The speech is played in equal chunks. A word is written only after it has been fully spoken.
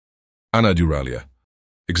Anaduralia.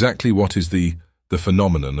 Exactly what is the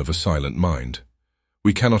phenomenon of a silent mind?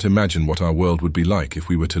 We cannot imagine what our world would be like if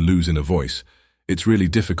we were to lose inner voice. It's really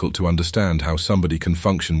difficult to understand how somebody can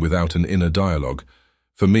function without an inner dialogue.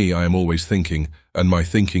 For me, I am always thinking, and my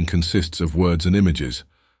thinking consists of words and images.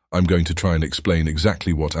 I'm going to try and explain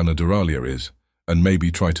exactly what Anaduralia is, and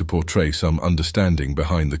maybe try to portray some understanding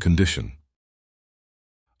behind the condition.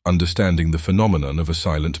 Understanding the phenomenon of a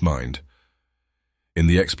silent mind. In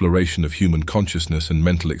the exploration of human consciousness and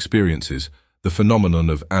mental experiences, the phenomenon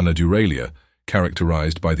of Anaduralia,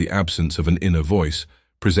 characterized by the absence of an inner voice,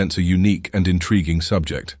 presents a unique and intriguing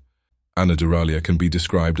subject. Anaduralia can be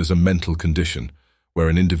described as a mental condition, where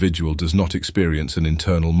an individual does not experience an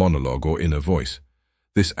internal monologue or inner voice.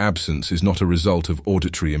 This absence is not a result of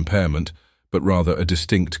auditory impairment, but rather a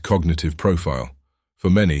distinct cognitive profile. For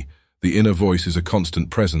many, the inner voice is a constant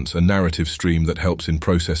presence, a narrative stream that helps in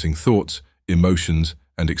processing thoughts, emotions,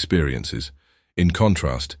 and experiences. In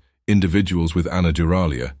contrast, individuals with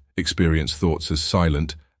Anaduralia experience thoughts as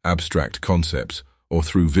silent, abstract concepts or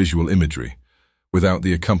through visual imagery, without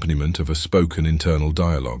the accompaniment of a spoken internal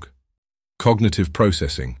dialogue. Cognitive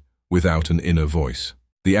processing without an inner voice.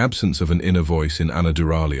 The absence of an inner voice in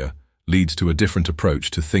Anaduralia leads to a different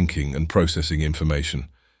approach to thinking and processing information.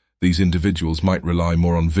 These individuals might rely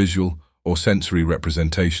more on visual or sensory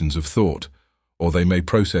representations of thought, or they may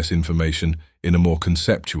process information in a more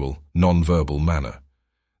conceptual, non-verbal manner.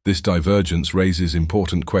 This divergence raises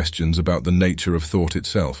important questions about the nature of thought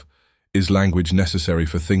itself. Is language necessary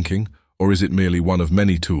for thinking, or is it merely one of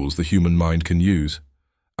many tools the human mind can use?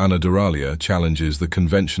 Anaduralia challenges the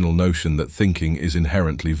conventional notion that thinking is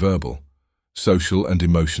inherently verbal. Social and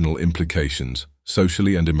emotional implications.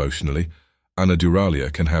 Socially and emotionally,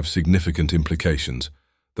 Anaduralia can have significant implications.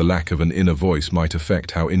 The lack of an inner voice might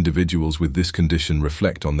affect how individuals with this condition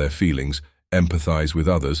reflect on their feelings, empathize with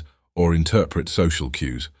others, or interpret social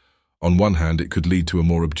cues. On one hand, it could lead to a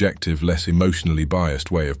more objective, less emotionally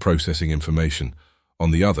biased way of processing information.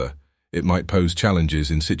 On the other, it might pose challenges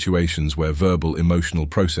in situations where verbal emotional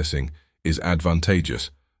processing is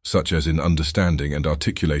advantageous, such as in understanding and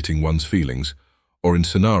articulating one's feelings, or in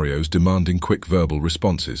scenarios demanding quick verbal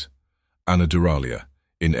responses. Anaduralia.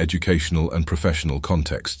 In educational and professional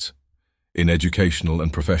contexts. In educational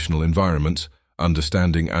and professional environments,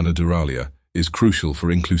 understanding Anaduralia is crucial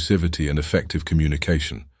for inclusivity and effective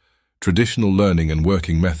communication. Traditional learning and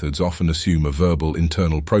working methods often assume a verbal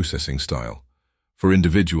internal processing style. For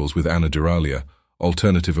individuals with Anaduralia,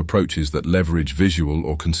 alternative approaches that leverage visual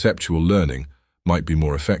or conceptual learning might be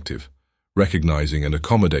more effective. Recognizing and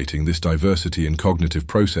accommodating this diversity in cognitive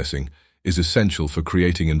processing is essential for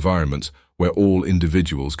creating environments where all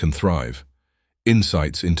individuals can thrive.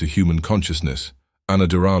 Insights into human consciousness.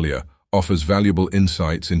 Anaduralia offers valuable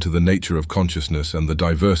insights into the nature of consciousness and the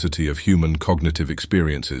diversity of human cognitive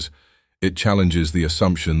experiences. It challenges the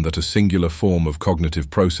assumption that a singular form of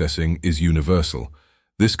cognitive processing is universal.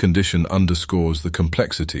 This condition underscores the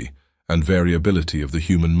complexity and variability of the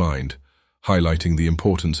human mind, highlighting the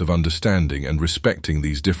importance of understanding and respecting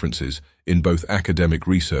these differences in both academic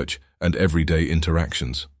research and everyday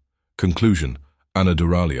interactions. Conclusion: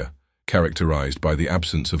 Anaduralia, characterized by the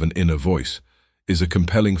absence of an inner voice, is a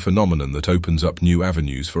compelling phenomenon that opens up new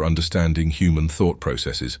avenues for understanding human thought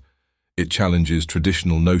processes. It challenges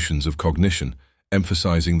traditional notions of cognition,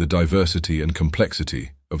 emphasizing the diversity and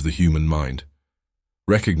complexity of the human mind.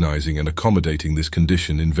 Recognizing and accommodating this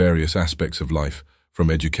condition in various aspects of life, from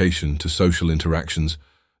education to social interactions,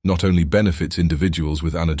 not only benefits individuals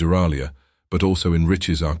with Anaduralia, but also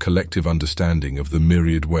enriches our collective understanding of the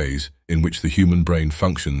myriad ways in which the human brain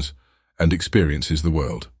functions and experiences the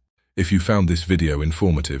world. If you found this video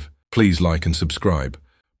informative, please like and subscribe.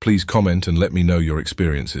 Please comment and let me know your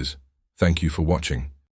experiences. Thank you for watching.